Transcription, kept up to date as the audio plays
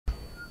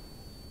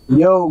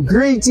Yo,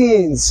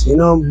 greetings!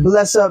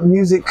 Bless up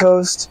Music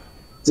Coast.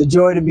 It's a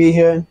joy to be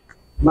here.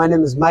 My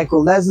name is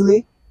Michael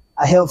Leslie.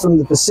 I hail from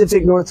the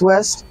Pacific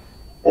Northwest.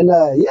 And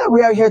yeah,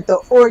 we are here at the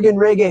Oregon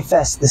Reggae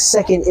Fest, the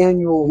second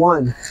annual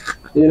one.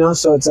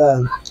 So it's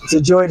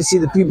a joy to see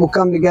the people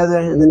come together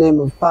in the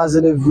name of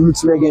positive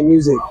roots reggae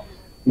music.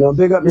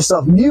 Big up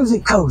yourself,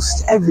 Music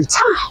Coast, every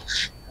time.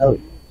 Oh.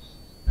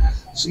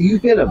 So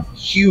you've been a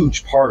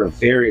huge part of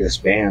various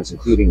bands,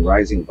 including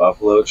Rising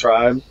Buffalo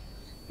Tribe.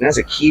 And as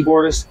a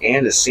keyboardist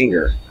and a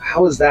singer,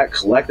 how has that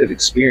collective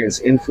experience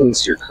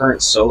influenced your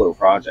current solo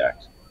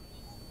project?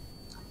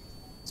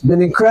 It's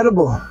been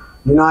incredible.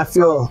 I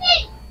feel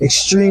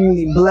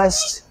extremely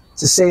blessed,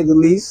 to say the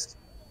least,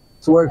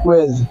 to work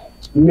with a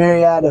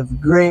myriad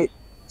of great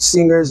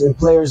singers and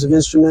players of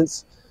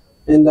instruments.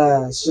 And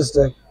it's just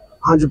a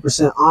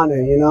 100%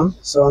 honor,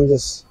 So I'm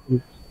just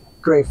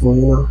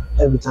grateful,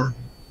 every time.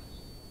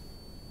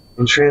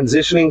 And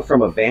transitioning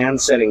from a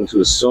band setting to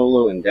a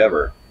solo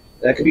endeavor,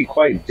 that could be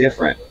quite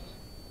different.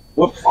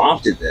 What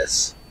prompted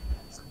this?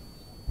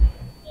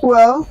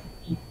 Well,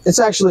 it's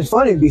actually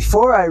funny.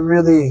 Before I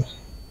really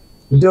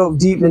dove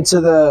deep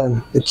into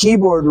the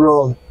keyboard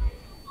role,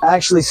 I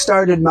actually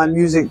started my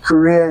music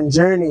career and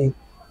journey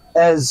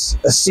as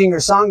a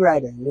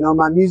singer-songwriter.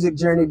 My music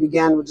journey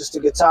began with just a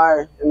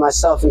guitar and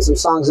myself and some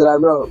songs that I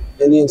wrote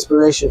and the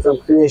inspiration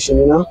from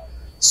creation,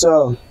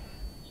 So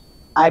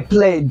I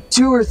played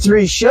 2 or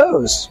 3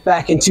 shows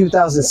back in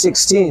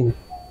 2016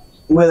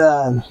 with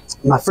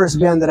my first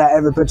band that I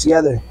ever put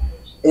together.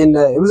 And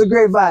it was a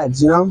great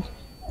vibes,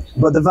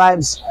 But the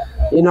vibes,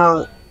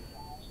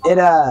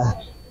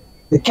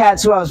 the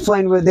cats who I was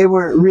playing with, they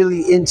weren't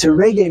really into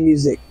reggae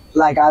music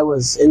like I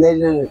was, and they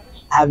didn't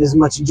have as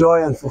much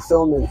joy and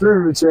fulfillment through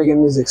roots reggae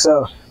music.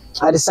 So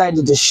I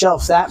decided to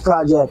shelf that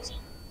project,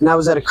 and I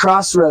was at a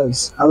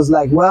crossroads. I was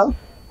like, well,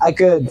 I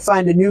could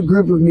find a new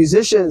group of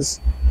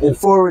musicians and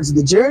forwards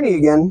the journey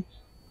again,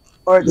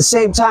 or at the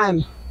same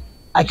time,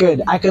 I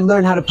could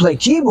learn how to play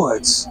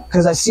keyboards,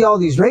 because I see all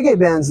these reggae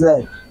bands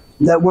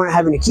that weren't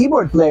having a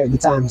keyboard player at the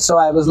time. So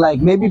I was like,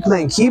 maybe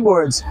playing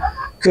keyboards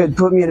could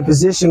put me in a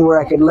position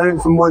where I could learn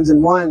from ones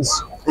and ones.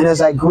 And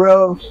as I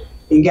grow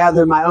and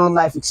gather my own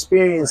life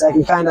experience, I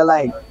can kind of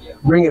like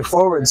bring it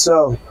forward.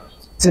 So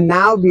to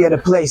now be at a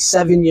place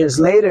 7 years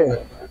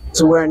later,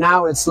 to where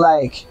now it's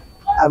like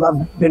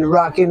I've been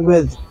rocking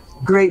with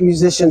great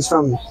musicians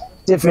from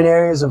different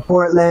areas of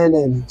Portland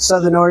and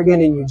Southern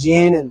Oregon and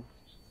Eugene and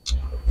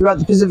throughout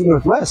the Pacific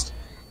Northwest.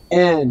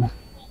 And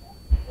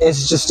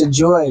it's just a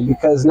joy,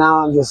 because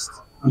now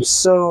I'm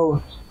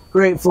so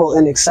grateful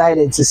and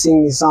excited to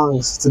sing these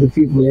songs to the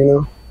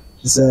people,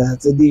 It's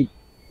a deep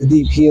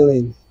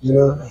healing,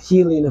 a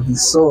healing of the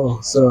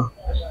soul. So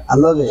I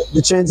love it.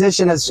 The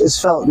transition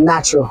has felt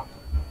natural.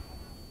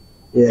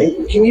 Yeah.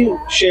 Can you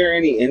share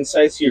any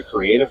insights to your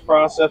creative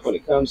process when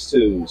it comes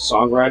to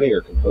songwriting or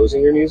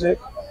composing your music?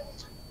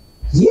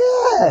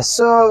 Yeah,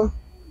 so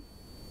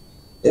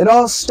it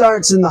all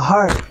starts in the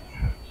heart.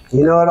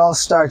 It all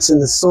starts in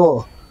the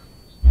soul.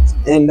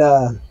 And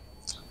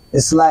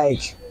it's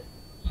like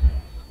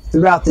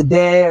throughout the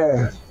day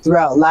or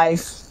throughout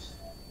life,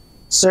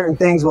 certain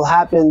things will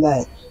happen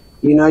that,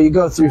 you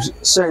go through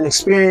certain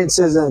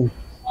experiences, and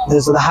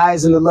there's the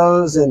highs and the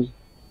lows and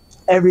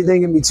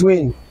everything in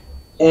between.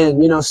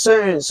 And,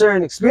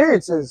 certain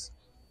experiences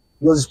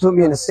will just put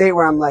me in a state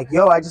where I'm like,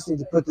 yo, I just need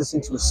to put this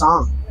into a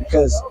song,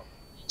 because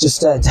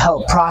just to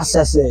help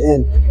process it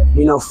and,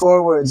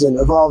 forwards and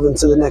evolve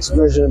into the next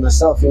version of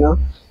myself,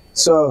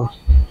 So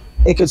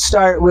it could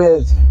start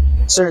with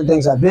certain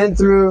things I've been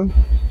through.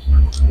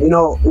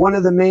 One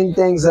of the main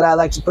things that I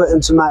like to put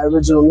into my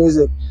original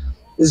music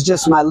is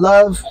just my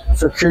love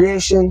for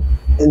creation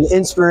and the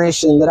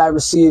inspiration that I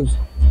receive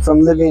from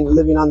living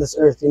on this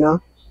earth,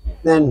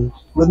 Then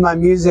with my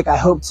music, I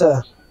hope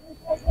to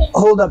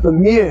hold up a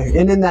mirror,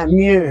 and in that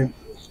mirror,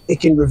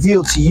 it can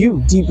reveal to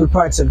you deeper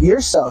parts of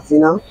yourself,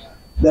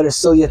 that are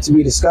still yet to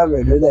be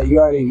discovered, or that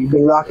you've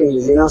been rocking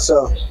with,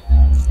 So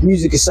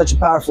music is such a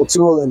powerful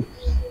tool. And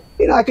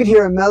I could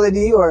hear a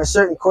melody or a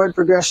certain chord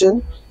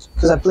progression,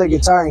 because I play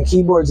guitar and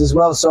keyboards as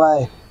well. So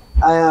if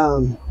I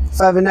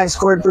have a nice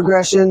chord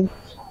progression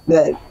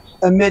that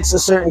emits a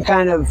certain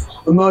kind of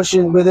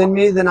emotion within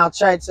me, then I'll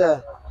try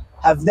to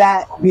have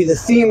that be the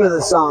theme of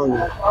the song,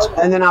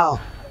 and then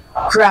I'll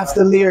craft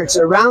the lyrics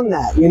around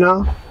that,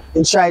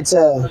 and try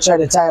to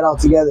tie it all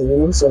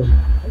together, So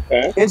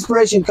okay.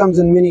 Inspiration comes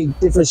in many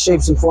different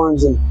shapes and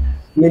forms and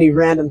many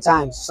random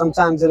times.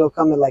 Sometimes it'll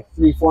come at like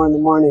 3, 4 in the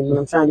morning when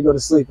I'm trying to go to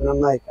sleep, and I'm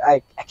like,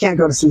 I can't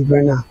go to sleep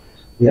right now.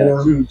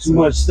 Too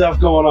much stuff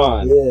going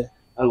on. Yeah.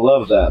 I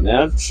love that,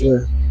 man.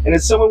 Sure. And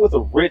as someone with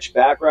a rich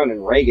background in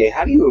reggae,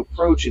 how do you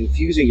approach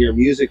infusing your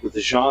music with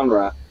the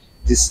genre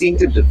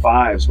distinctive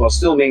vibes while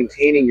still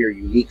maintaining your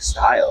unique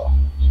style?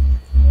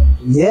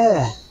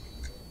 Yeah.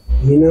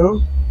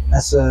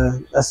 That's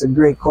a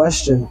great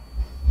question.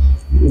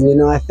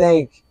 I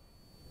think,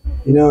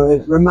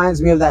 it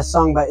reminds me of that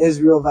song by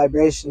Israel,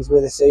 Vibrations, where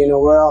they say,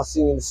 we're all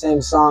singing the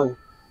same song,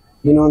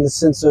 in the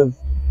sense of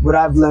what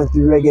I've learned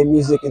through reggae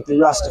music and through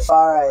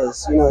Rastafari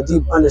is, you know, a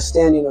deep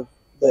understanding of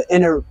the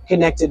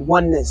interconnected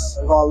oneness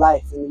of all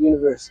life in the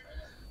universe.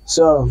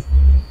 So,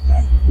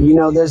 you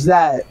know, there's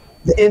that,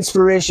 the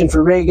inspiration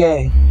for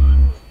reggae,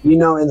 you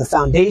know, and the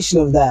foundation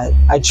of that.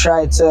 I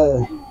try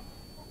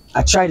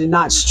to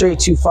not stray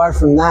too far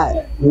from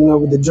that, you know,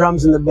 with the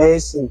drums and the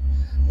bass and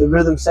the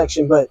rhythm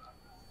section, but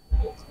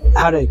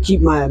how to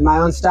keep my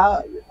own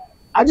style.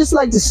 I just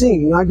like to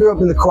sing. You know, I grew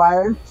up in the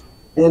choir,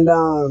 and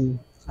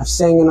I've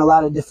sang in a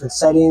lot of different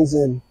settings,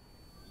 and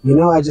you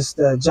know, I just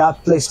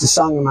job placed a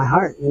song in my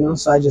heart. You know,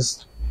 so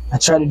I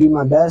try to do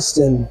my best,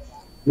 and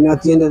you know,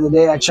 at the end of the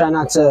day, I try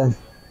not to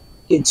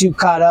get too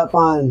caught up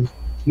on,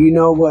 you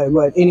know,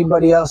 what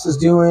anybody else is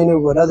doing or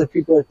what other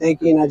people are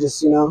thinking. I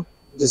just, you know,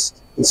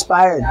 just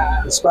inspired.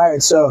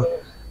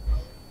 So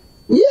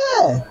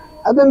yeah,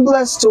 I've been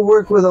blessed to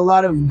work with a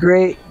lot of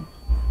great,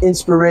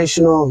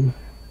 inspirational,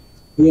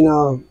 you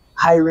know,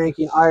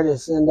 high-ranking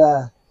artists, and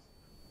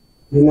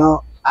you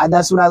know,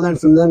 that's what I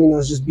learned from them. You know,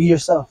 is just be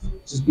yourself.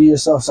 Just be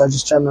yourself. So I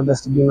just try my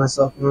best to be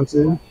myself. You know what I'm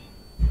saying?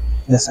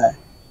 Yes, I.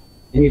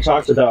 And you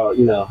talked about,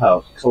 you know,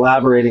 how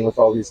collaborating with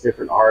all these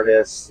different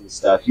artists and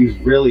stuff,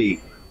 you've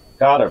really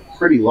got a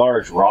pretty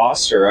large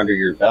roster under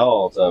your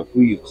belt of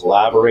who you've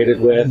collaborated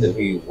with and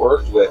who you've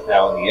worked with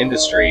now in the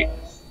industry.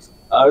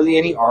 Are there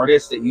any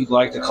artists that you'd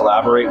like to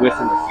collaborate with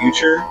in the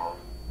future?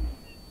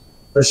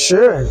 For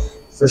sure.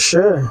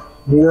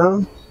 You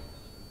know,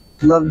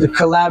 love to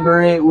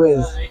collaborate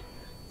with,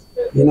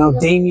 you know,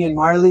 Damian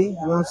Marley. You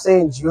know what I'm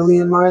saying?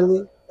 Julian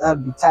Marley.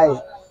 That'd be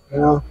tight. You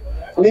know,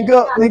 link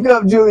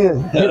up,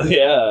 Julian.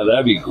 Yeah,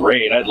 that'd be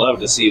great. I'd love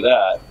to see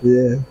that.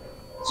 Yeah.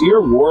 So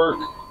your work,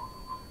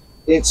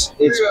 it's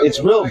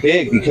real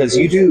big because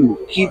you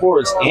do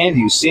keyboards and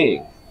you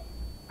sing.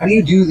 How do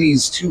you do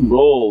these two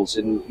roles,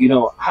 and you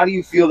know, how do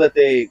you feel that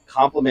they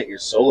complement your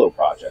solo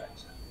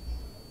project?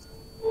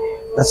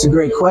 That's a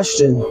great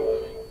question.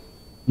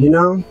 You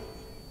know,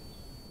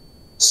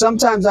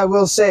 sometimes I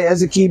will say,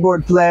 as a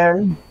keyboard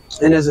player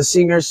and as a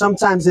singer,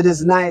 sometimes it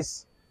is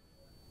nice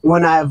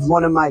when I have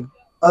one of my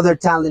other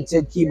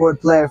talented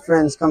keyboard player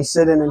friends come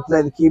sit in and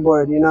play the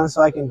keyboard, you know,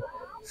 so I can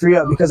free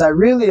up. Because I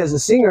really, as a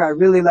singer, I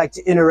really like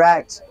to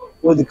interact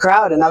with the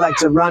crowd, and I like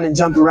to run and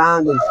jump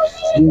around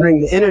and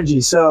bring the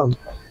energy. So,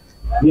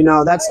 you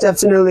know, that's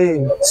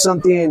definitely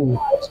something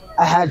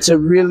I had to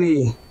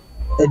really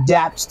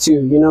adapt to,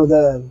 you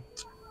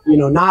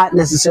know, not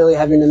necessarily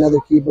having another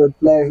keyboard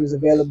player who's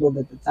available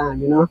at the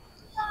time, you know,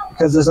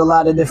 because there's a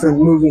lot of different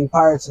moving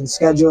parts and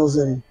schedules,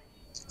 and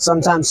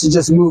sometimes to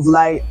just move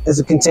light as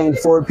a contained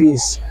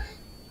 4-piece,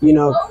 you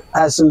know,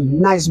 has some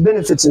nice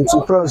benefits and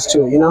some pros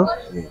to it, you know.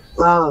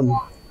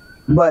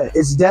 But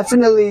it's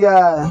definitely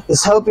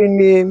it's helping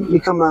me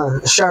become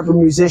a sharper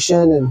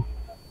musician, and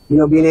you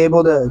know, being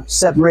able to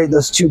separate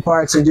those two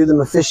parts and do them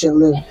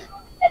efficiently.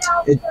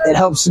 It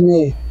helps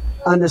me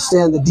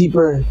understand the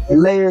deeper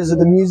layers of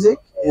the music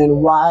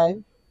and why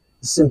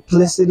the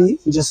simplicity,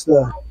 just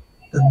the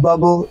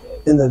bubble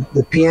in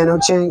the piano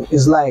chain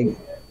is like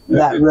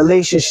that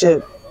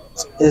relationship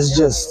is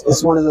just,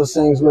 it's one of those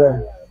things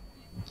where,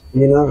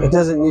 you know, it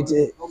doesn't need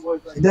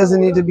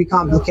to be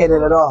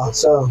complicated at all.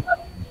 So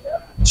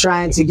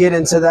trying to get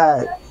into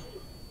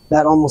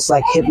that almost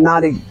like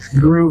hypnotic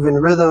groove and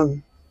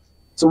rhythm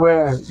to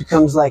where it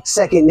becomes like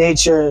second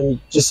nature and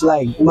just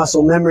like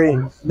muscle memory,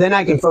 then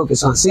I can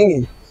focus on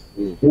singing,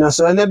 you know.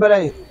 So but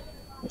I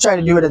try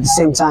to do it at the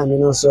same time, you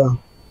know. So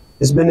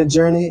it's been a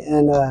journey,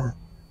 and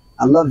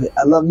I love it.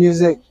 I love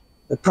music,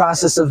 the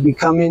process of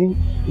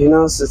becoming, you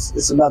know. So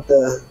it's about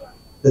the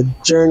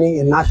journey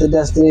and not the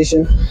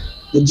destination.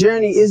 The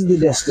journey is the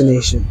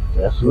destination.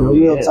 Definitely,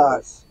 you know, real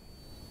talk.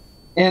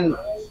 And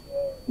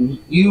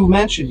you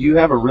mentioned you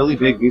have a really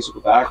big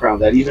musical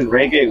background, that even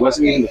reggae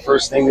wasn't even the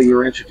first thing that you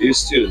were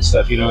introduced to and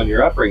stuff, you know, in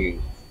your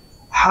upbringing.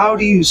 How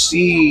do you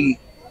see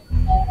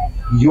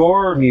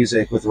your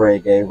music with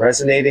reggae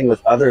resonating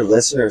with other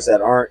listeners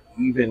that aren't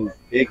even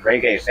big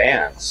reggae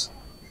fans?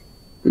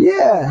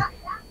 Yeah,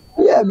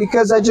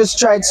 because I just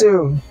try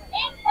to,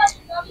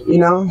 you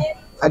know,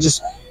 I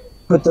just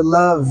put the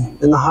love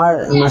and the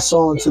heart and my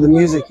soul into the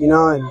music, you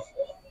know, and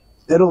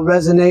it'll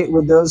resonate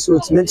with those who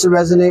it's meant to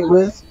resonate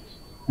with.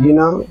 You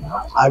know,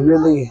 I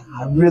really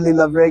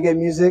love reggae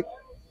music,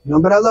 you know,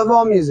 but I love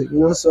all music, you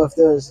know. So if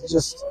there's it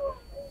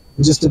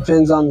just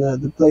depends on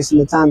the place and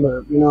the time,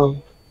 but you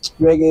know,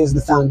 reggae is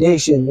the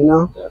foundation, you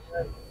know,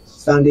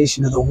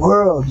 foundation of the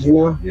world, you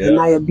know. The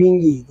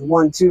Nyabingi, the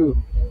 1-2,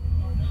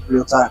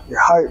 real talk, your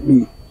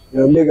heartbeat, you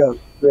know, big up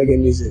reggae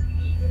music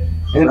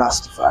and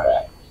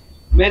Rastafari.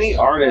 Many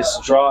artists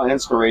draw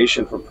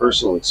inspiration from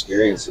personal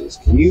experiences.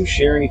 Can you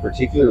share any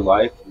particular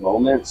life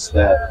moments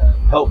that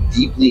help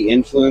deeply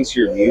influence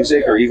your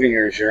music or even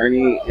your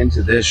journey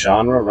into this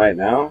genre right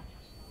now?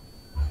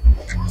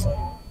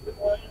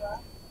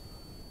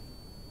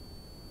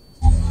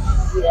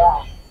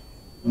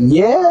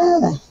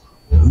 Yeah.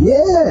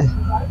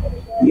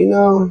 You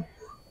know,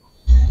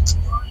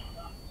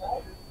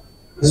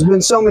 there's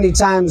been so many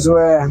times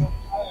where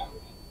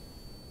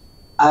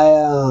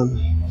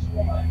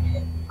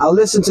I'll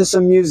listen to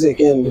some music,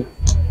 and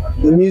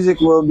the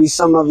music will be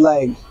some of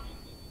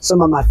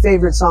my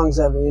favorite songs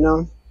ever, you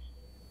know?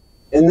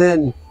 And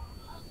then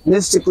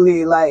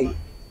mystically, like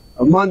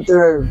a month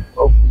or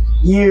a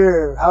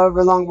year,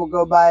 however long will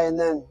go by, and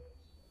then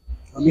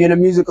I'll be in a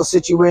musical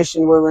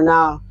situation where we're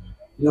now,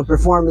 you know,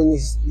 performing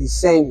these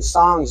same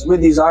songs with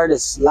these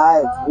artists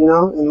live, you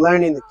know, and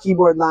learning the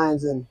keyboard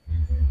lines and,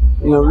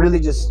 you know, really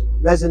just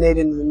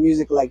resonating with the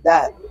music like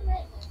that,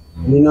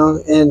 you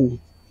know, and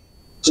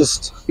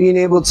just being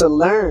able to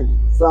learn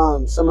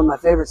from some of my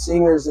favorite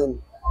singers. And,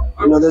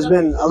 you know, there's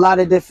been a lot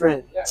of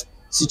different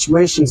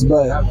situations,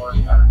 but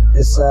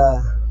it's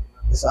an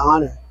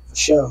honor for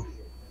sure,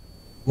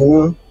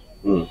 you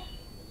know?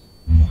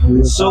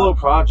 Solo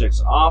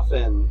projects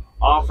often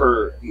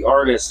offer the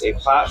artist a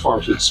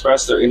platform to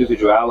express their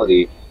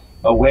individuality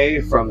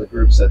away from the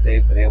groups that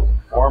they've been able to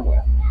perform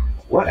with.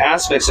 What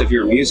aspects of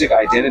your music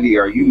identity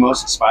are you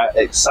most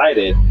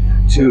excited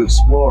to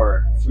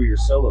explore through your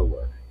solo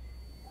work?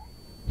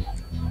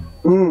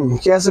 Can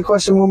you ask the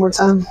question one more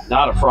time?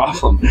 Not a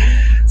problem.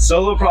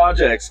 Solo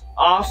projects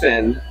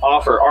often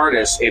offer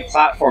artists a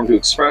platform to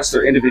express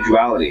their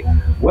individuality.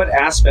 What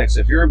aspects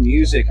of your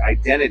music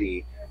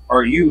identity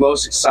are you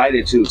most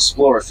excited to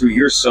explore through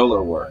your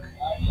solo work?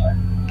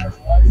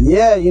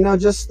 Yeah, you know,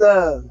 just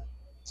the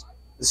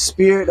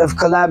spirit of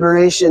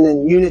collaboration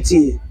and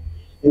unity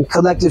and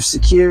collective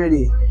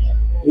security,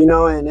 you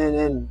know,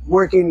 and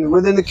working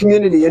within the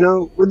community, you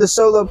know. With the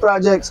solo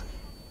projects,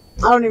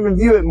 I don't even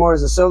view it more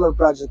as a solo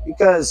project,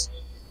 because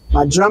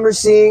my drummer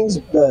sings,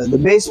 the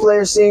bass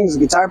player sings, the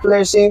guitar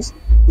player sings.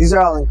 These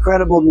are all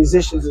incredible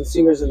musicians and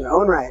singers in their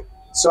own right.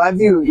 So I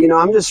view, you know,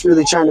 I'm just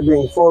really trying to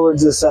bring forward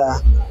this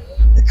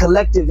the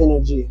collective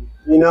energy,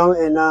 you know,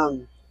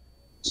 and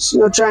just, you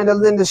know, trying to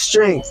lend a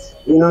strength,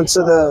 you know,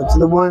 to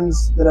the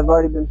ones that have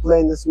already been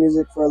playing this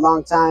music for a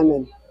long time,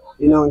 and,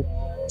 you know,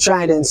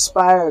 trying to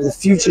inspire the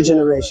future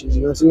generations.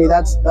 You know, to me,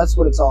 that's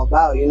what it's all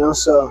about, you know.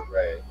 So,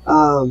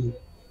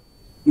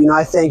 you know,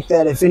 I think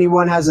that if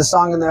anyone has a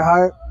song in their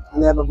heart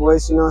and they have a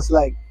voice, you know, it's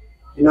like,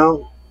 you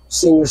know,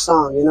 sing your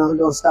song, you know,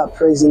 don't stop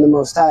praising the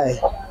Most High.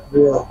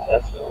 Real.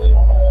 Definitely.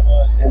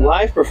 And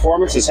live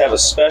performances have a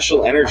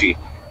special energy.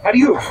 How do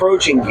you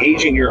approach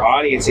engaging your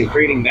audience and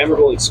creating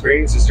memorable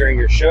experiences during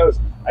your shows?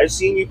 I've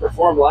seen you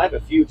perform live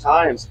a few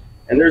times,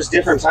 and there's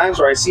different times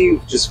where I see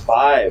you just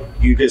vibe.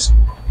 You just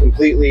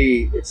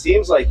completely, it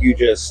seems like you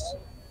just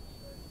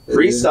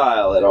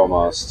freestyle it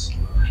almost.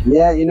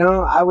 Yeah, you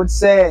know, I would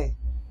say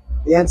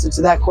the answer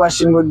to that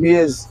question would be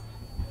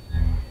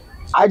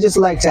I just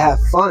like to have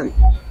fun.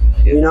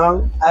 You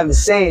know, I have a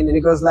saying, and it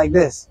goes like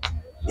this: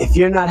 if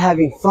you're not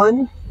having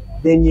fun,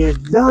 then you're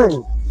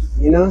done.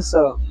 You know,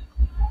 so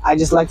I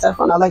just like to have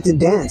fun. I like to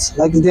dance. I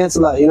like to dance a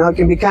lot. You know, it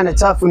can be kind of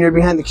tough when you're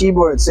behind the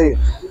keyboard. So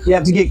you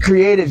have to get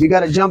creative. You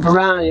got to jump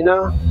around, you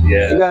know?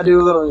 Yeah. You got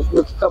to do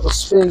a couple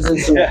spins and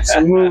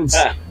some moves.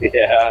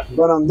 Yeah.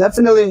 But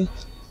definitely,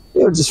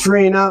 you know, just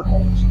freeing up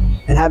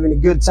and having a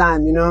good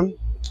time, you know?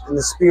 In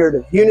the spirit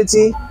of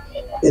unity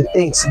and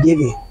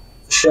thanksgiving.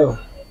 Show.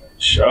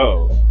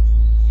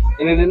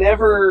 In an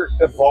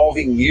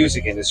ever-evolving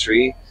music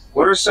industry,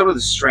 what are some of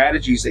the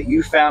strategies that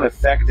you found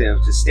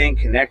effective to staying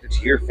connected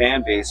to your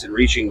fan base and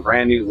reaching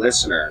brand new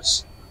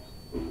listeners?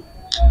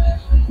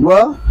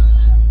 Well,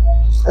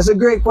 that's a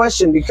great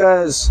question,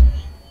 because,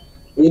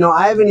 you know,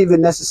 I haven't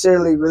even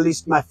necessarily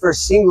released my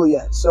first single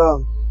yet.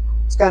 So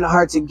it's kind of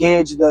hard to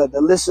gauge the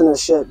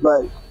listenership.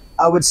 But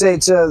I would say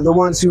to the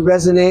ones who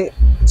resonate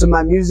to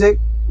my music,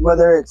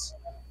 whether it's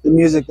the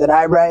music that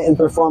I write and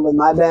perform with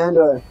my band,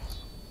 or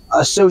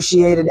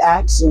associated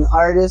acts and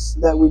artists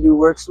that we do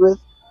works with,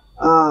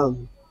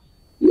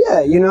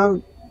 yeah, you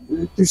know,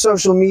 through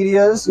social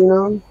medias, you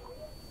know,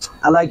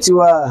 I like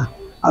to,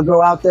 I'll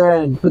go out there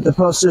and put the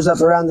posters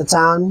up around the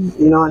town,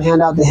 you know, and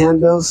hand out the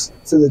handbills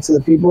to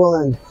the people,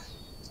 and,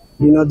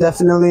 you know,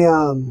 definitely,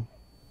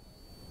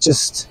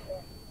 just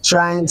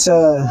trying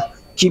to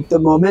keep the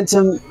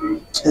momentum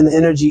and the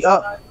energy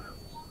up.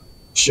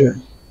 Sure.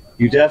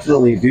 You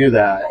definitely do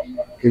that,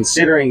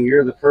 considering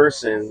you're the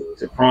person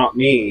to prompt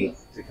me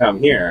to come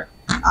here.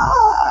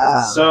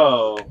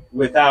 So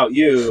without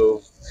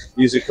you,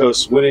 Music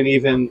Coast wouldn't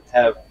even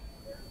have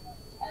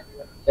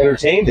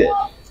entertained it.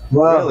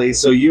 Well, really,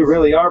 so you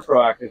really are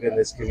proactive in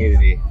this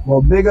community.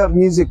 Well, big up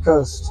Music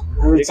Coast.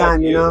 Every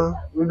time, you know,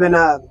 we've been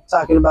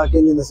talking about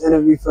getting this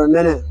interview for a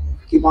minute.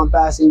 Keep on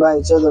passing by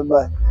each other,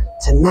 but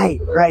tonight,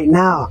 right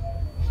now,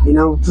 you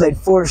know, we played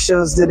 4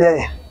 shows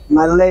today.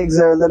 My legs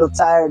are a little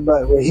tired,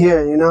 but we're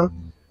here, you know.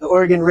 The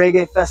Oregon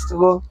Reggae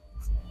Festival,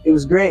 it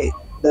was great.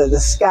 The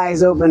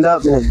skies opened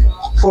up and it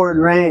poured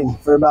rain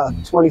for about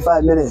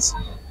 25 minutes.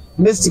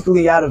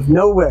 Mystically out of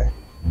nowhere.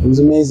 It was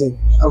amazing.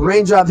 A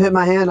raindrop hit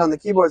my hand on the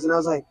keyboards and I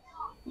was like,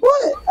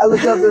 what? I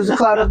looked up, there's a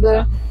cloud up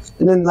there.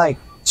 And then like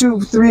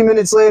 2-3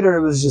 minutes later,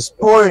 it was just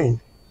pouring.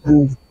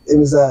 And it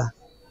was,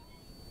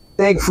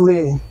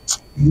 thankfully,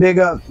 big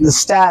up the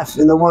staff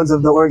and the ones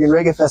of the Oregon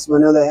Reggae Festival.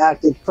 I know they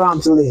acted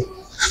promptly,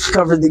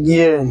 covered the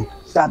gear, and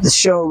got the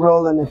show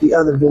rolling at the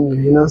other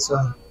venue, you know,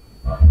 so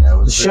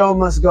the show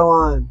must go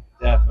on.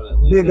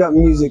 Definitely. Big up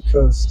Music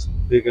Coast.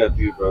 Big up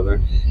you, brother.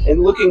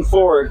 And looking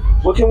forward,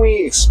 what can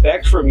we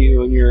expect from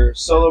you in your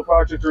solo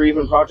project or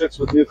even projects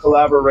with new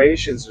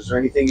collaborations? Is there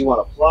anything you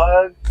want to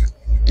plug?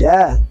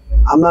 Yeah,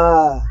 I'm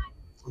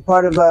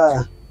part of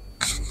a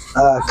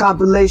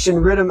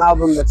compilation rhythm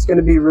album that's going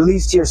to be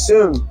released here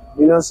soon.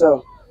 You know,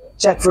 so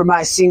check for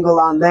my single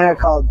on there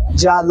called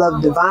 "Jah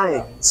Love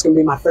Divine." It's going to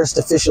be my first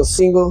official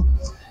single.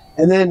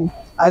 And then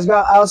I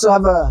also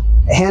have a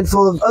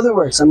handful of other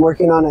works. I'm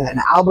working on an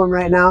album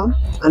right now,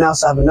 and I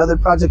also have another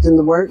project in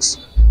the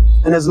works.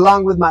 And as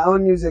along with my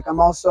own music,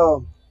 I'm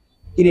also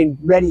getting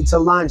ready to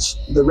launch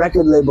the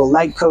record label,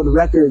 Light Code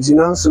Records, you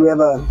know? So we have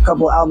a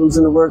couple albums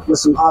in the work with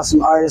some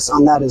awesome artists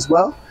on that as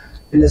well.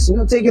 And just, you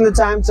know, taking the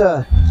time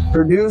to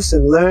produce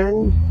and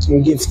learn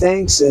and give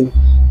thanks. And,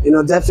 you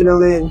know,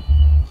 definitely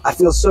I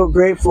feel so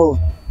grateful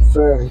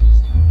for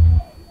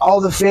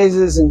all the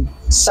phases and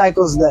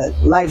cycles that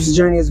life's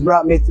journey has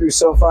brought me through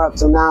so far up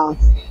till now.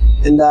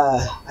 And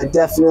I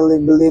definitely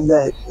believe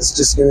that it's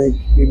just going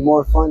to be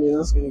more fun, you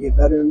know, it's going to get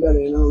better and better,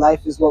 you know,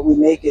 life is what we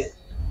make it,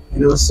 you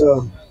know,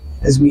 so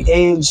as we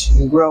age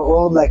and grow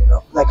old like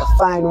a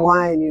fine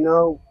wine, you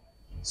know,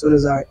 so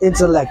does our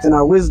intellect and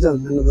our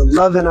wisdom and the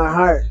love in our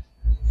heart,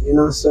 you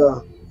know,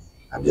 so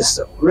I'm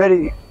just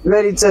ready for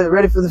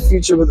the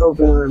future with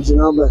open arms, you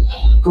know, but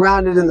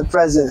grounded in the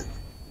present,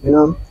 you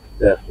know.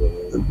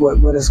 Definitely.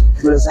 What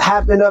has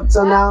happened up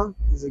till now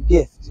is a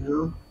gift, you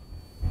know.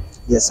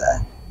 Yes,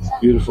 I.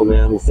 Beautiful,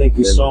 man. Well, thank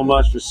you so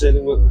much for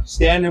standing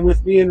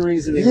with me and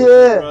reasoning with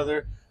me,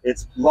 brother.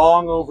 It's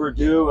long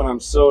overdue, and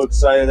I'm so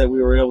excited that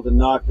we were able to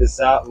knock this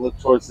out and look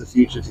towards the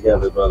future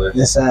together, brother.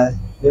 Yes, I.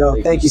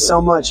 Yo, thank you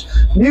so much.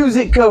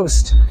 Music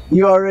Coast,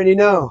 you already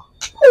know.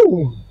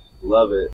 Woo. Love it.